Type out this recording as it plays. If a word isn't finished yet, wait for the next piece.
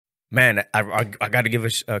Man, I got to give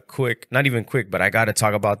a quick, not even quick, but I got to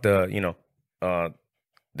talk about the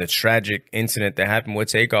tragic incident that happened with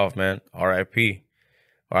Takeoff, man. R.I.P.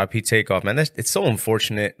 R.I.P. Takeoff, man. It's so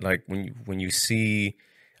unfortunate. Like when you see,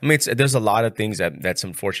 I mean, there's a lot of things that's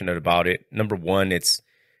unfortunate about it. Number one, it's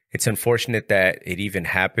unfortunate that it even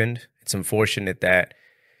happened. It's unfortunate that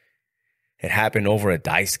it happened over a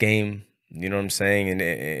dice game. You know what I'm saying? And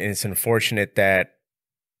it's unfortunate that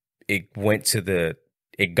it went to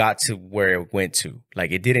it got to where it went to.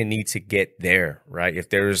 Like it didn't need to get there, right? If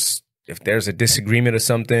there's a disagreement or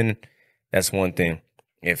something, that's one thing.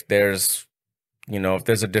 If there's if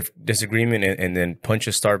there's a disagreement and then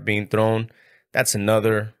punches start being thrown, that's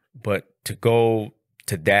another. But to go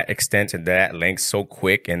to that extent and that length so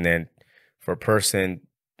quick, and then for a person,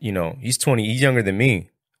 he's 20, he's younger than me,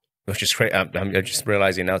 which is crazy. I'm just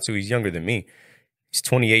realizing now too, he's younger than me. He's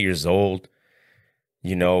 28 years old.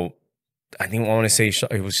 I think I want to say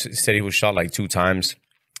said he was shot like 2 times.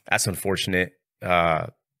 That's unfortunate.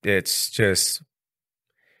 It's just,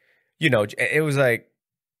 it was like,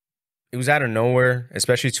 it was out of nowhere,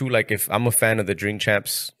 especially too, like if I'm a fan of the Drink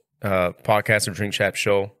Champs podcast or Drink Champs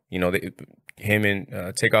show, him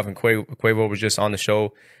and Takeoff and Quavo was just on the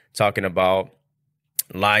show talking about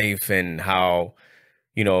life and how,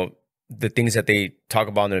 the things that they talk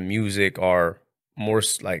about in their music are more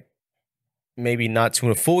like maybe not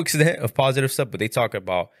to a full extent of positive stuff, but they talk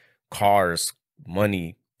about cars,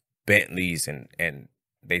 money, Bentleys, and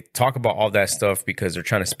they talk about all that stuff because they're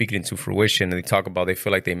trying to speak it into fruition. And they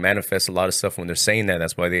feel like they manifest a lot of stuff when they're saying that.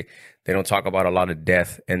 That's why they don't talk about a lot of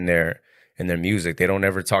death in their music. They don't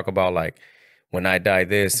ever talk about like when I die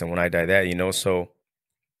this and when I die that, So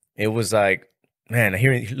it was like, man,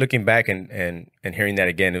 looking back and hearing that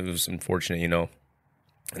again, it was unfortunate,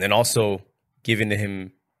 And then also giving to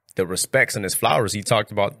him the respects and his flowers. He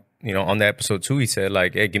talked about, on the episode too, he said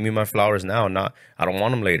like, hey, give me my flowers now. I don't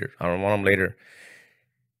want them later. I don't want them later.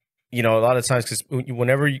 A lot of times, because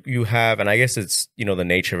whenever you have, and I guess it's, the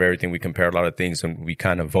nature of everything, we compare a lot of things and we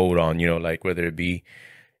kind of vote on, like whether it be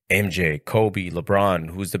MJ, Kobe, LeBron,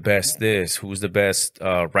 who's the best this, who's the best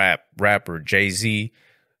rapper, Jay-Z,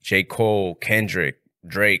 J. Cole, Kendrick,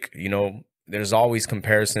 Drake, there's always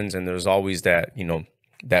comparisons and there's always that,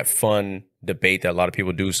 that fun debate that a lot of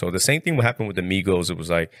people do. So the same thing would happen with the Migos. It was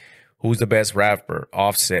like, who's the best rapper?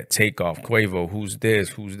 Offset, Takeoff, Quavo, who's this,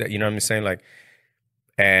 who's that? You know what I'm saying? Like,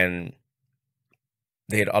 and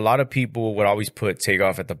a lot of people would always put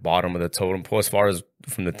Takeoff at the bottom of the totem pole as far as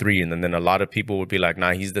from the three. And then a lot of people would be like,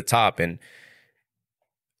 nah, he's the top. And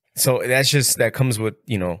so that comes with,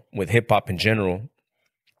 with hip hop in general.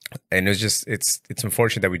 And it's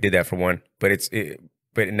unfortunate that we did that for one, but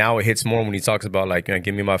but now it hits more when he talks about like,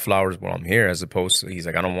 give me my flowers while I'm here, as opposed to he's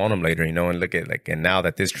like, I don't want them later, and look at like, and now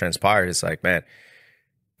that this transpired, it's like, man,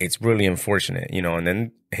 it's really unfortunate, and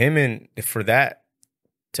then him and for that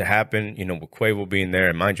to happen, with Quavo being there,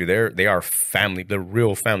 and mind you, they are family, they're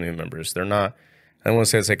real family members. They're not, I don't want to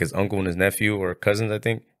say it's like his uncle and his nephew or cousins, I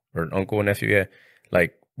think, or uncle and nephew, yeah,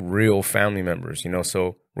 like real family members,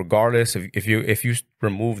 so regardless if you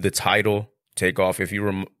remove the title Takeoff, if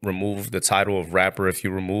you remove the title of rapper, if you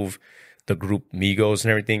remove the group Migos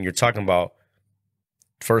and everything, you're talking about,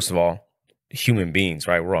 first of all, human beings,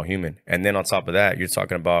 right? We're all human. And then on top of that, you're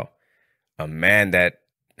talking about a man that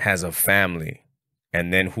has a family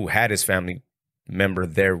and then who had his family member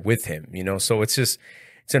there with him, So it's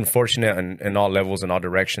unfortunate in all levels and all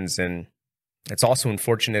directions. And it's also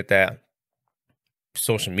unfortunate that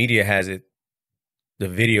social media has the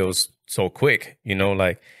videos so quick,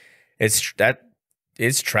 like it's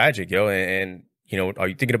tragic, yo. And are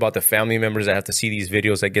you thinking about the family members that have to see these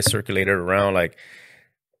videos that get circulated around? Like,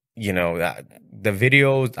 the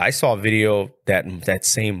video, I saw a video that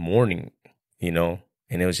same morning, and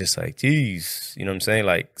it was just like, geez, you know what I'm saying?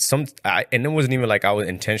 Like and it wasn't even like I was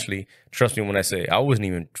intentionally, trust me when I say I wasn't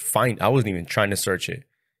even trying to search it.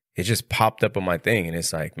 It just popped up on my thing. And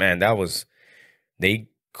it's like, man, they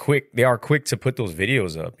are quick to put those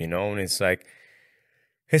videos up, and it's like,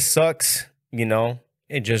 it sucks,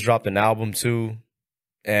 it just dropped an album too.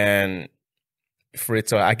 And for it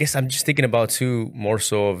to, I guess I'm just thinking about too, more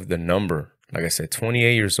so of the number, like I said,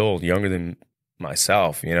 28 years old, younger than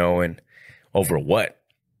myself, and over what,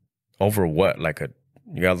 like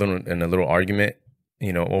you got a little argument,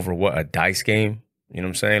 over what, a dice game, you know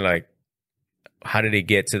what I'm saying? Like, how did it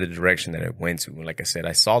get to the direction that it went to? And like I said,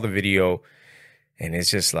 I saw the video and it's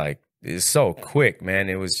just like, it's so quick, man.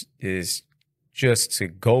 It's just to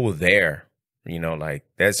go there, like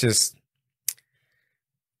that's just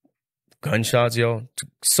gunshots, yo,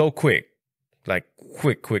 so quick, like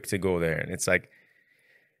quick to go there. And it's like,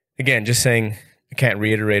 again, just saying, I can't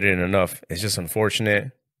reiterate it enough. It's just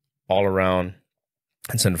unfortunate all around.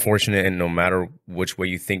 It's unfortunate, and no matter which way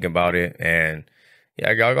you think about it. And yeah,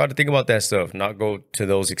 I got to think about that stuff. Not go to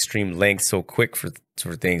those extreme lengths so quick for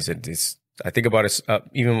things. It's I think about it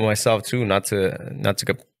even myself too. Not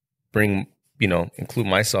to bring include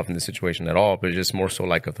myself in the situation at all, but just more so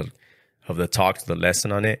like of the talk to the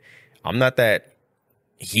lesson on it. I'm not that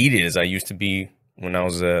heated as I used to be when I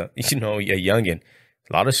was a youngin.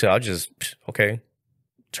 A lot of shit, I'll just okay,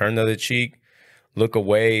 turn the other cheek, look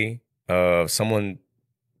away. Someone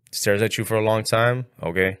stares at you for a long time,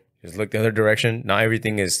 okay, just look the other direction. Not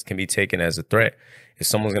everything can be taken as a threat. If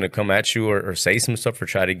someone's gonna come at you or say some stuff or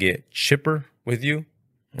try to get chipper with you,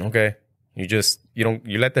 okay, you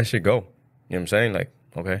let that shit go. You know what I'm saying? Like,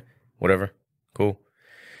 okay, whatever, cool.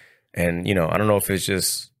 And I don't know if it's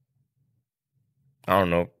just, I don't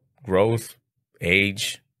know, growth,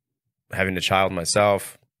 age, having a child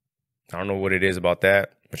myself. I don't know what it is about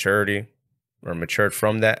that, maturity, or matured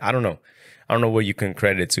from that. I don't know. I don't know what you can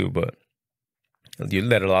credit it to, but you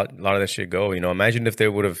let a lot of that shit go. Imagine if they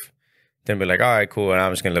would have then be like, all right, cool, and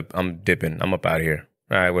I'm dipping, I'm up out of here.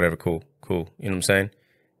 All right, whatever, cool. You know what I'm saying?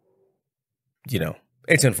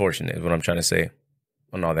 It's unfortunate is what I'm trying to say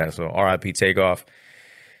on all that. So RIP Takeoff,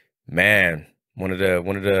 man, one of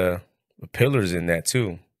the pillars in that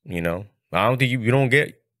too. I don't think you don't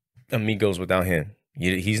get Amigos without him.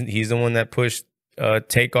 He's the one that pushed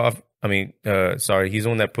Takeoff. He's the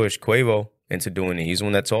one that pushed Quavo into doing it. He's the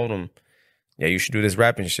one that told him, yeah, you should do this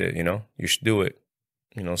rapping shit. You should do it.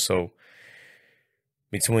 So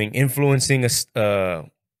between influencing a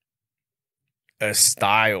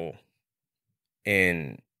style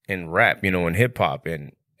in rap, in hip hop,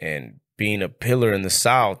 and being a pillar in the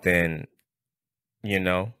South, and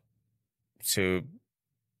to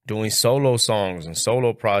doing solo songs and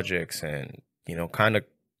solo projects, and kind of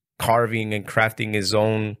carving and crafting his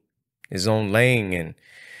own lane, and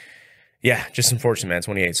yeah, just unfortunate, man.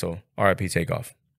 28, so RIP Takeoff.